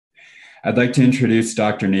I'd like to introduce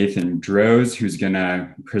Dr. Nathan Droz, who's going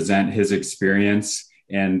to present his experience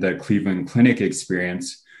and the Cleveland Clinic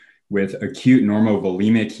experience with acute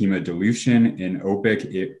normovolemic hemodilution and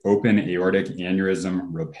open aortic aneurysm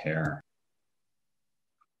repair.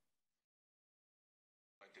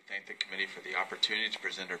 I'd like to thank the committee for the opportunity to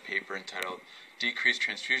present our paper entitled Decreased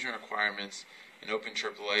Transfusion Requirements in Open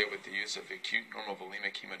AAA with the Use of Acute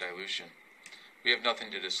Normovolemic Hemodilution. We have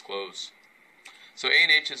nothing to disclose. So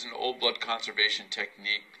ANH is an old blood conservation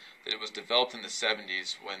technique that was developed in the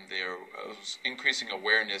 70s when there was increasing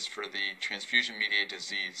awareness for the transfusion-mediated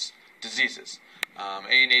diseases.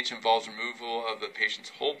 ANH involves removal of the patient's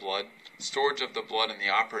whole blood, storage of the blood in the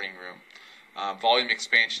operating room, volume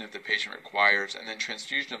expansion if the patient requires, and then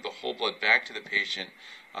transfusion of the whole blood back to the patient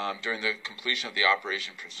during the completion of the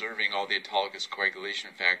operation, preserving all the autologous coagulation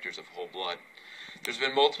factors of whole blood. There's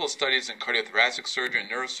been multiple studies in cardiothoracic surgery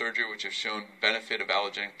and neurosurgery which have shown benefit of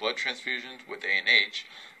allogenic blood transfusions with ANH,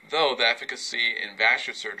 though the efficacy in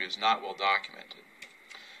vascular surgery is not well documented.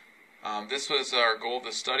 This was our goal of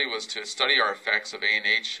the study, was to study our effects of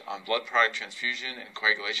ANH on blood product transfusion and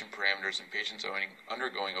coagulation parameters in patients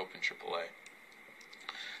undergoing open AAA.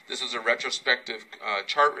 This was a retrospective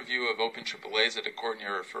chart review of open AAAs at a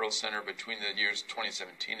coronary referral center between the years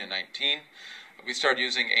 2017 and 19. We started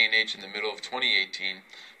using ANH in the middle of 2018.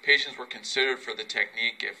 Patients were considered for the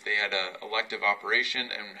technique if they had an elective operation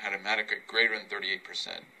and had a hematocrit greater than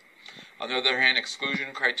 38%. On the other hand,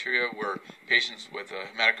 exclusion criteria were patients with a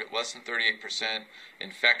hematocrit less than 38%,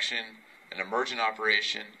 infection, an emergent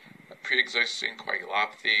operation, a pre-existing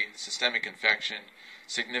coagulopathy, systemic infection,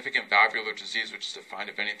 significant valvular disease, which is defined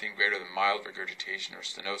if anything greater than mild regurgitation or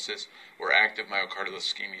stenosis, or active myocardial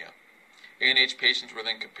ischemia. ANH patients were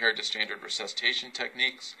then compared to standard resuscitation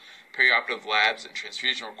techniques. Perioperative labs and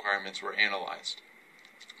transfusion requirements were analyzed.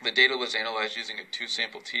 The data was analyzed using a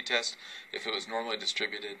two-sample t-test if it was normally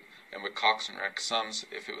distributed, and with Cox and Rex sums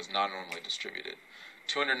if it was non-normally distributed.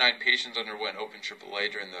 209 patients underwent open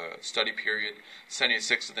AAA during the study period.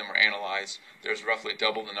 76 of them were analyzed. There was roughly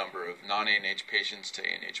double the number of non-ANH patients to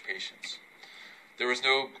ANH patients. There was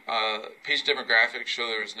no patient demographics show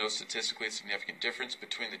there was no statistically significant difference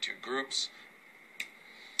between the two groups.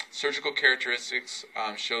 Surgical characteristics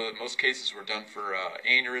show that most cases were done for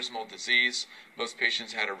aneurysmal disease. Most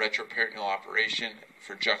patients had a retroperitoneal operation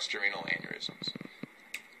for juxtarenal aneurysms.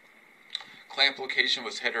 Clamp location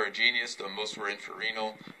was heterogeneous, though most were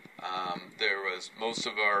infrarenal. Most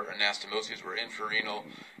of our anastomoses were infrarenal,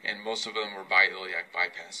 and most of them were biiliac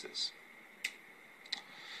bypasses.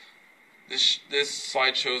 This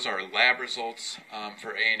slide shows our lab results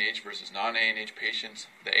for ANH versus non-ANH patients.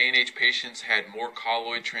 The ANH patients had more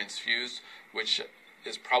colloid transfused, which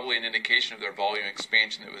is probably an indication of their volume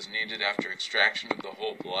expansion that was needed after extraction of the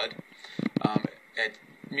whole blood.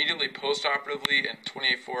 Immediately post-operatively, in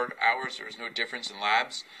 24 hours, there was no difference in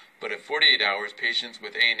labs, but at 48 hours, patients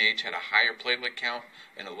with ANH had a higher platelet count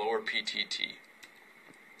and a lower PTT.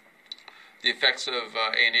 The effects of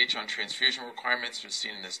ANH on transfusion requirements are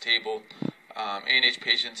seen in this table. ANH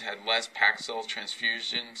patients had less packed cell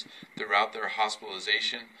transfusions throughout their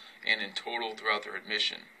hospitalization and in total throughout their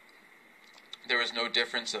admission. There was no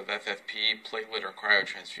difference of FFP, platelet, or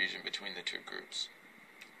cryotransfusion between the two groups.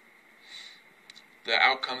 The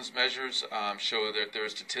outcomes measures show that there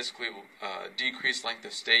was statistically decreased length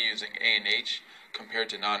of stay using ANH compared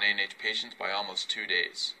to non-ANH patients by almost 2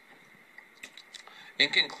 days. In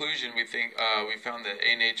conclusion, we found that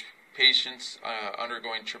ANH patients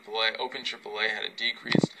undergoing AAA, open AAA had a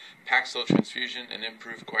decreased packed cell transfusion and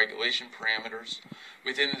improved coagulation parameters.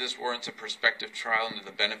 We think that this warrants a prospective trial into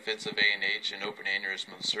the benefits of ANH in open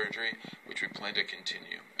aneurysmal surgery, which we plan to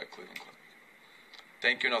continue at Cleveland Clinic.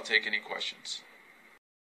 Thank you, and I'll take any questions.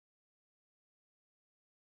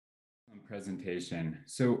 Presentation.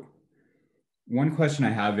 So one question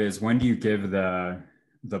I have is, when do you give the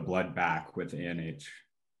blood back with ANH?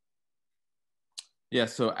 Yeah,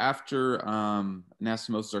 so after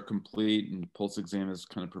anastomoses are complete and pulse exam is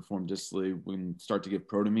kind of performed distally, we can start to give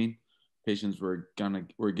protamine. Patients were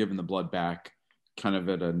given the blood back kind of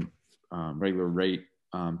at a regular rate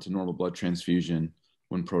to normal blood transfusion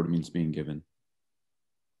when protamine is being given.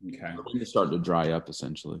 Okay. So when they start to dry up,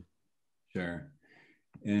 essentially. Sure.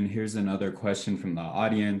 And here's another question from the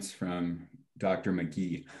audience from Dr.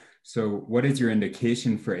 McGee. So what is your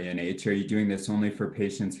indication for ANH? Are you doing this only for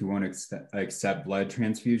patients who won't accept blood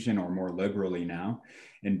transfusion or more liberally now?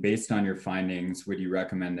 And based on your findings, would you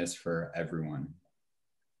recommend this for everyone?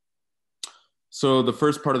 So the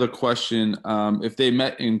first part of the question, if they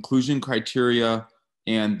met inclusion criteria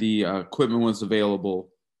and the equipment was available,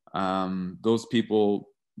 those people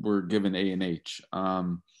were given ANH.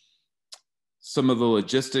 some of the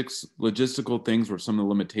logistical things were some of the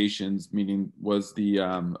limitations, meaning was the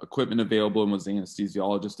equipment available and was the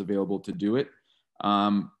anesthesiologist available to do it.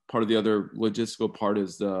 Part of the other logistical part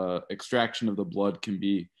is the extraction of the blood can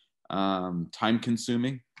be time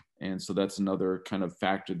consuming. And so that's another kind of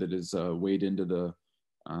factor that is weighed into the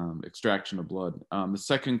extraction of blood. The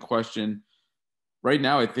second question, right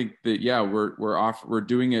now, I think that, yeah, we're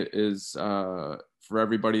doing it is for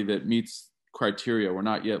everybody that meets criteria. We're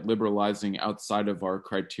not yet liberalizing outside of our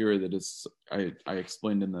criteria that is, I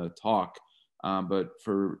explained in the talk, but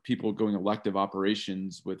for people going elective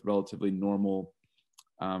operations with relatively normal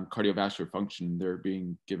cardiovascular function, they're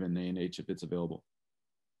being given ANH if it's available.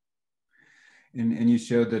 And you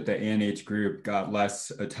showed that the ANH group got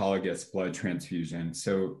less autologous blood transfusion.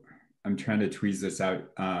 So I'm trying to tweeze this out.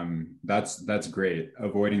 That's great.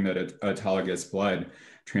 Avoiding that autologous blood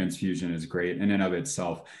transfusion is great in and of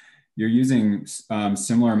itself. You're using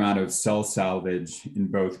similar amount of cell salvage in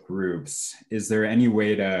both groups. Is there any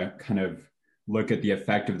way to kind of look at the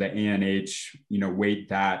effect of the ANH, weight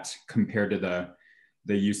that compared to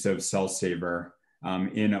the use of cell saver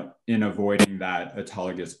in avoiding that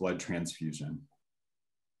autologous blood transfusion?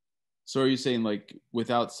 So are you saying, like,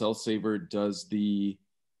 without cell saver,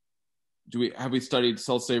 have we studied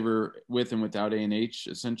cell saver with and without ANH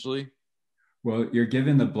essentially? Well, you're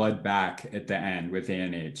given the blood back at the end with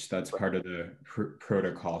ANH. That's part of the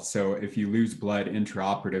protocol. So if you lose blood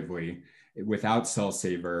intraoperatively without cell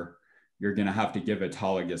saver, you're going to have to give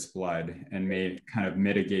autologous blood and may kind of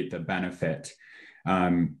mitigate the benefit.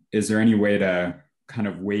 Is there any way to kind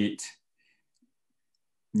of weight,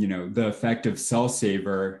 the effect of cell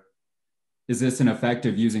saver? Is this an effect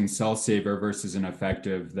of using cell saver versus an effect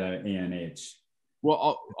of the ANH?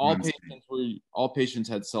 Well, all patients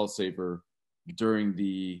had cell saver during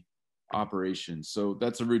the operation. So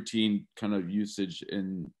that's a routine kind of usage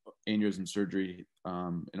in aneurysm surgery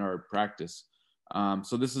in our practice.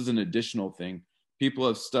 So this is an additional thing. People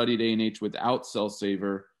have studied ANH without cell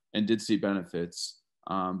saver and did see benefits,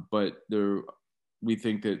 but we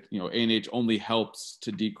think that ANH only helps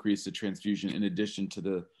to decrease the transfusion in addition to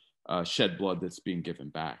the shed blood that's being given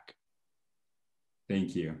back.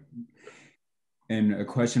 Thank you. And a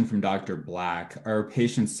question from Dr. Black. Are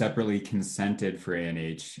patients separately consented for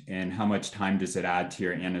ANH, and how much time does it add to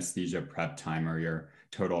your anesthesia prep time or your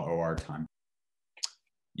total OR time?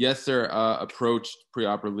 Yes, they're approached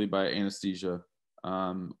preoperatively by anesthesia.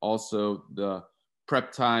 Also, the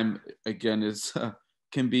prep time, again, is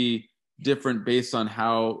can be different based on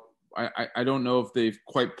how, I don't know if they've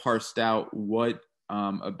quite parsed out what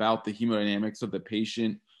about the hemodynamics of the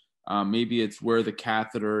patient. Maybe it's where the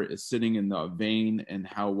catheter is sitting in the vein and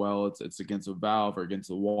how well it's against a valve or against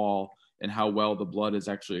the wall and how well the blood is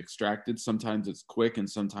actually extracted. Sometimes it's quick and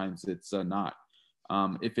sometimes it's not.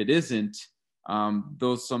 If it isn't,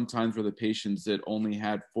 those sometimes were the patients that only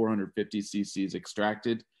had 450 cc's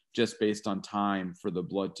extracted just based on time for the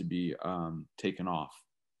blood to be taken off.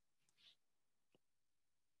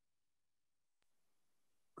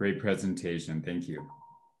 Great presentation. Thank you.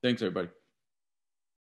 Thanks, everybody.